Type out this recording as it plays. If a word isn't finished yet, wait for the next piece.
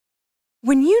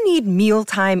When you need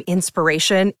mealtime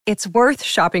inspiration, it's worth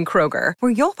shopping Kroger,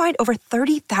 where you'll find over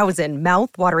 30,000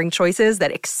 mouth-watering choices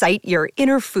that excite your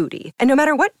inner foodie. And no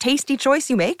matter what tasty choice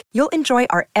you make, you'll enjoy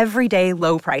our everyday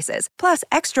low prices, plus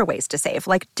extra ways to save,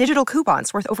 like digital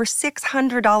coupons worth over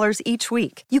 $600 each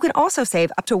week. You can also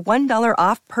save up to $1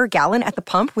 off per gallon at the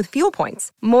pump with fuel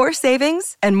points. More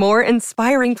savings and more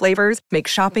inspiring flavors make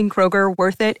shopping Kroger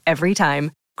worth it every time.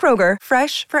 Kroger,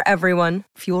 fresh for everyone.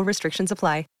 Fuel restrictions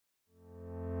apply.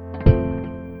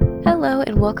 Hello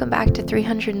and welcome back to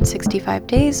 365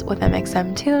 Days with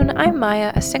mxmtoon. I'm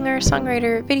Maya, a singer,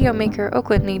 songwriter, video maker,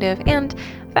 Oakland native, and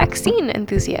vaccine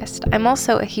enthusiast. I'm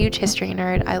also a huge history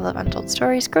nerd. I love untold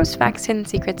stories, gross facts, hidden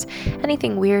secrets,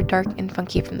 anything weird, dark, and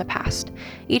funky from the past.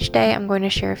 Each day I'm going to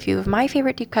share a few of my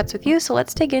favorite deep cuts with you, so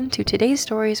let's dig into today's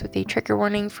stories with a trigger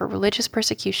warning for religious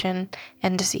persecution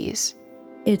and disease.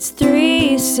 It's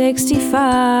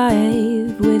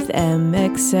 365 with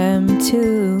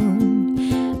mxmtoon.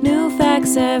 New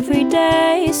facts every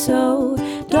day, so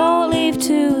don't leave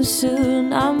too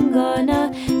soon. I'm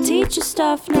gonna teach you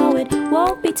stuff, no it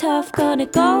won't be tough. Gonna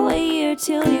go a year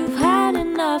till you've had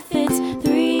enough. It's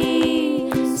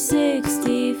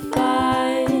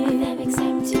 365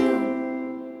 mxmtoon.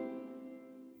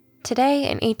 Today,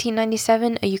 in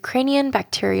 1897, a Ukrainian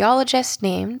bacteriologist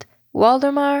named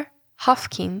Waldemar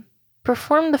Haffkine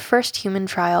performed the first human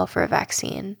trial for a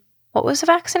vaccine. What was the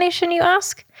vaccination, you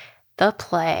ask? The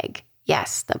plague.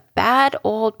 Yes, the bad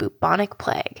old bubonic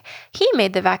plague. He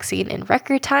made the vaccine in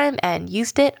record time and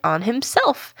used it on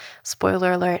himself.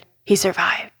 Spoiler alert, he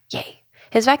survived. Yay.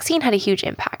 His vaccine had a huge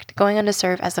impact, going on to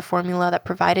serve as the formula that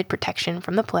provided protection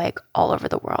from the plague all over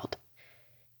the world.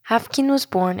 Haffkine was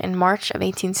born in March of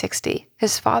 1860.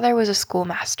 His father was a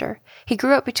schoolmaster. He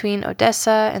grew up between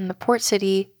Odessa and the port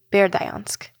city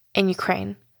Berdyansk in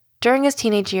Ukraine. During his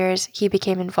teenage years, he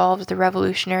became involved with the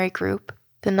revolutionary group,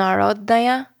 the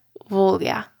Narodnaya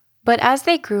Volya. But as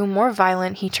they grew more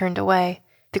violent, he turned away.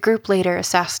 The group later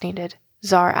assassinated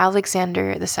Tsar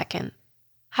Alexander II.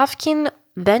 Haffkine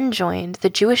then joined the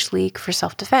Jewish League for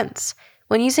Self-Defense.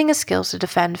 When using his skills to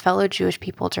defend fellow Jewish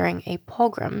people during a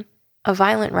pogrom, a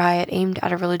violent riot aimed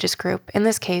at a religious group, in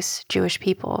this case, Jewish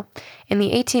people. In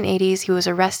the 1880s, he was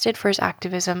arrested for his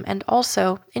activism and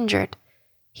also injured.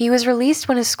 He was released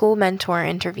when his school mentor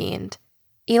intervened.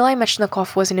 Eli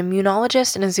Mechnikov was an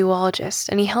immunologist and a zoologist,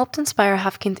 and he helped inspire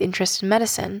Haffkine's interest in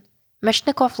medicine.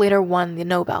 Mechnikov later won the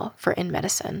Nobel in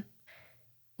medicine.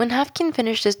 When Haffkine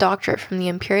finished his doctorate from the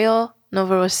Imperial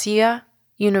Novorossiya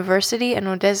University in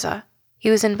Odessa, he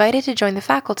was invited to join the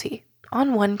faculty,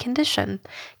 on one condition: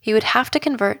 he would have to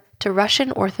convert to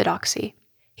Russian Orthodoxy.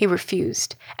 He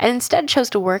refused, and instead chose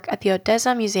to work at the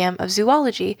Odessa Museum of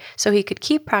Zoology so he could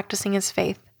keep practicing his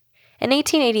faith. In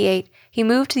 1888, he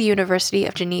moved to the University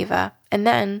of Geneva, and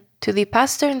then to the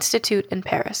Pasteur Institute in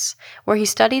Paris, where he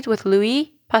studied with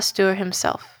Louis Pasteur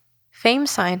himself, famed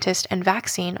scientist and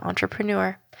vaccine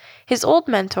entrepreneur. His old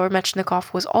mentor,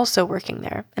 Mechnikov, was also working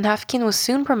there, and Haffkine was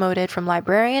soon promoted from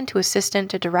librarian to assistant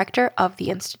to director of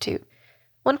the institute.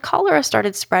 When cholera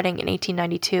started spreading in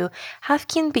 1892,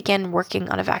 Haffkine began working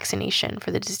on a vaccination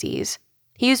for the disease.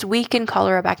 He used weakened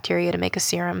cholera bacteria to make a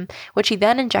serum, which he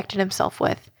then injected himself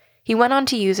with. He went on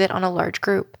to use it on a large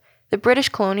group. The British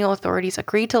colonial authorities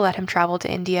agreed to let him travel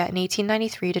to India in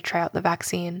 1893 to try out the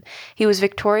vaccine. He was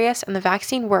victorious, and the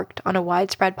vaccine worked on a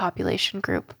widespread population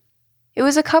group. It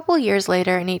was a couple years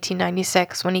later, in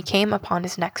 1896, when he came upon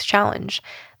his next challenge,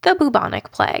 the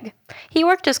bubonic plague. He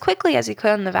worked as quickly as he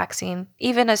could on the vaccine,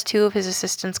 even as 2 of his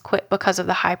assistants quit because of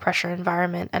the high-pressure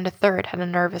environment, and a third had a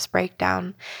nervous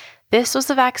breakdown. This was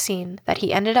the vaccine that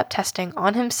he ended up testing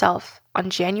on himself on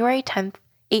January 10th,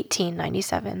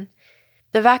 1897.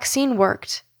 The vaccine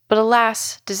worked, but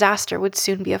alas, disaster would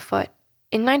soon be afoot.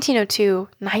 In 1902,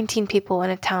 19 people in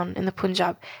a town in the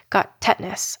Punjab got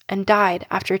tetanus and died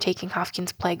after taking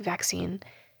Haffkine's plague vaccine.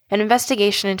 An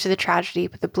investigation into the tragedy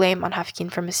put the blame on Haffkine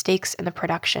for mistakes in the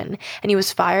production, and he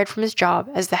was fired from his job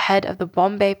as the head of the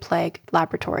Bombay Plague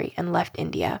Laboratory and left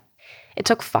India. It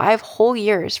took 5 whole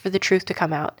years for the truth to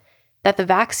come out, that the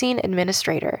vaccine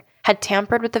administrator had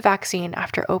tampered with the vaccine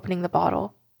after opening the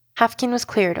bottle. Haffkine was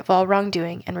cleared of all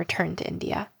wrongdoing and returned to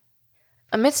India.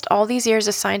 Amidst all these years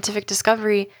of scientific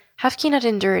discovery, Haffkine had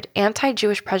endured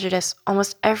anti-Jewish prejudice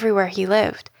almost everywhere he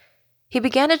lived. He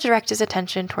began to direct his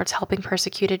attention towards helping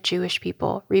persecuted Jewish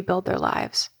people rebuild their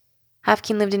lives.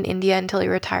 Haffkine lived in India until he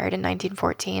retired in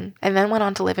 1914, and then went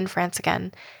on to live in France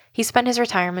again. He spent his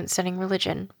retirement studying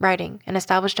religion, writing, and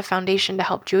established a foundation to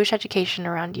help Jewish education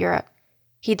around Europe.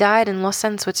 He died in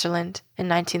Lausanne, Switzerland in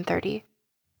 1930.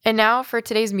 And now for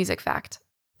today's music fact.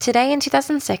 Today in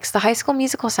 2006, the High School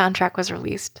Musical soundtrack was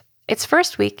released. Its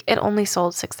first week, it only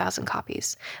sold 6,000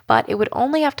 copies, but it would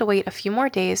only have to wait a few more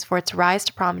days for its rise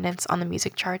to prominence on the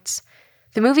music charts.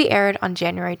 The movie aired on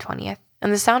January 20th,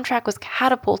 and the soundtrack was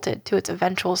catapulted to its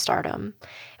eventual stardom.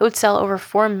 It would sell over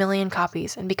 4 million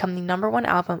copies and become the #1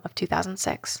 album of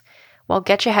 2006, while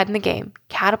Get Your Head in the Game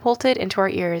catapulted into our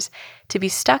ears to be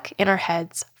stuck in our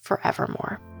heads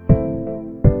forevermore.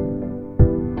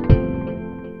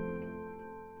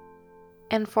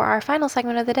 And for our final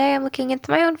segment of the day, I'm looking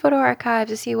into my own photo archive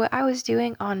to see what I was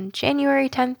doing on January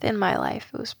 10th in my life.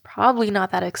 It was probably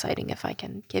not that exciting if I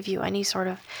can give you any sort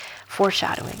of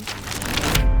foreshadowing.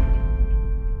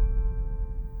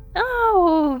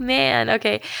 Oh, man.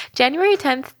 Okay. January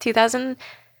 10th,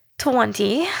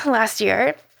 2020, last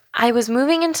year, I was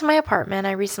moving into my apartment.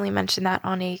 I recently mentioned that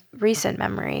on a recent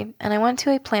memory. And I went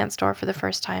to a plant store for the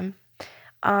first time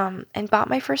and bought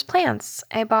my first plants.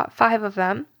 I bought 5 of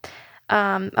them.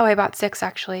 I bought 6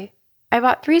 actually. I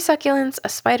bought 3 succulents, a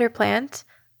spider plant,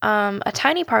 a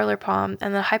tiny parlor palm,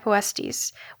 and the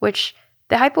hypoestes, which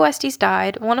the hypoestes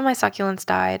died. One of my succulents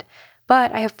died,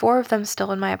 but I have 4 of them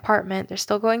still in my apartment. They're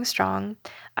still going strong.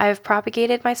 I've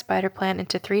propagated my spider plant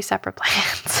into 3 separate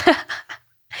plants,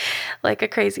 like a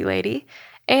crazy lady.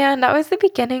 And that was the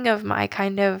beginning of my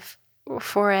kind of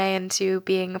foray into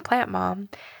being a plant mom.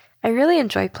 I really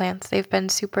enjoy plants. They've been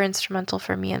super instrumental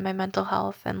for me in my mental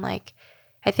health, and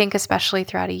I think especially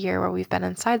throughout a year where we've been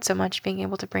inside so much, being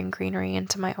able to bring greenery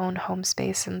into my own home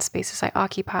space and spaces I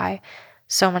occupy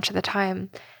so much of the time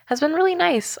has been really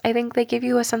nice. I think they give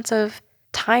you a sense of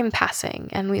time passing,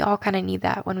 and we all kind of need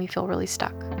that when we feel really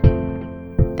stuck.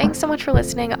 Thanks so much for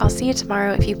listening. I'll see you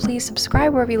tomorrow. If you please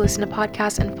subscribe wherever you listen to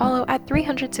podcasts and follow at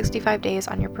 365 Days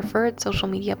on your preferred social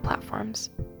media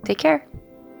platforms. Take care.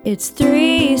 It's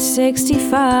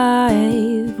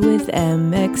 365 with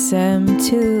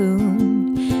MXM2.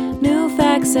 New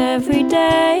facts every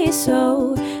day,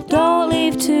 so don't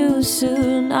leave too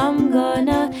soon. I'm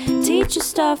gonna teach you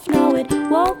stuff, no it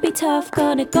won't be tough.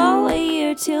 Gonna go a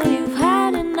year till you've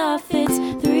had enough. It's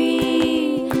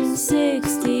 365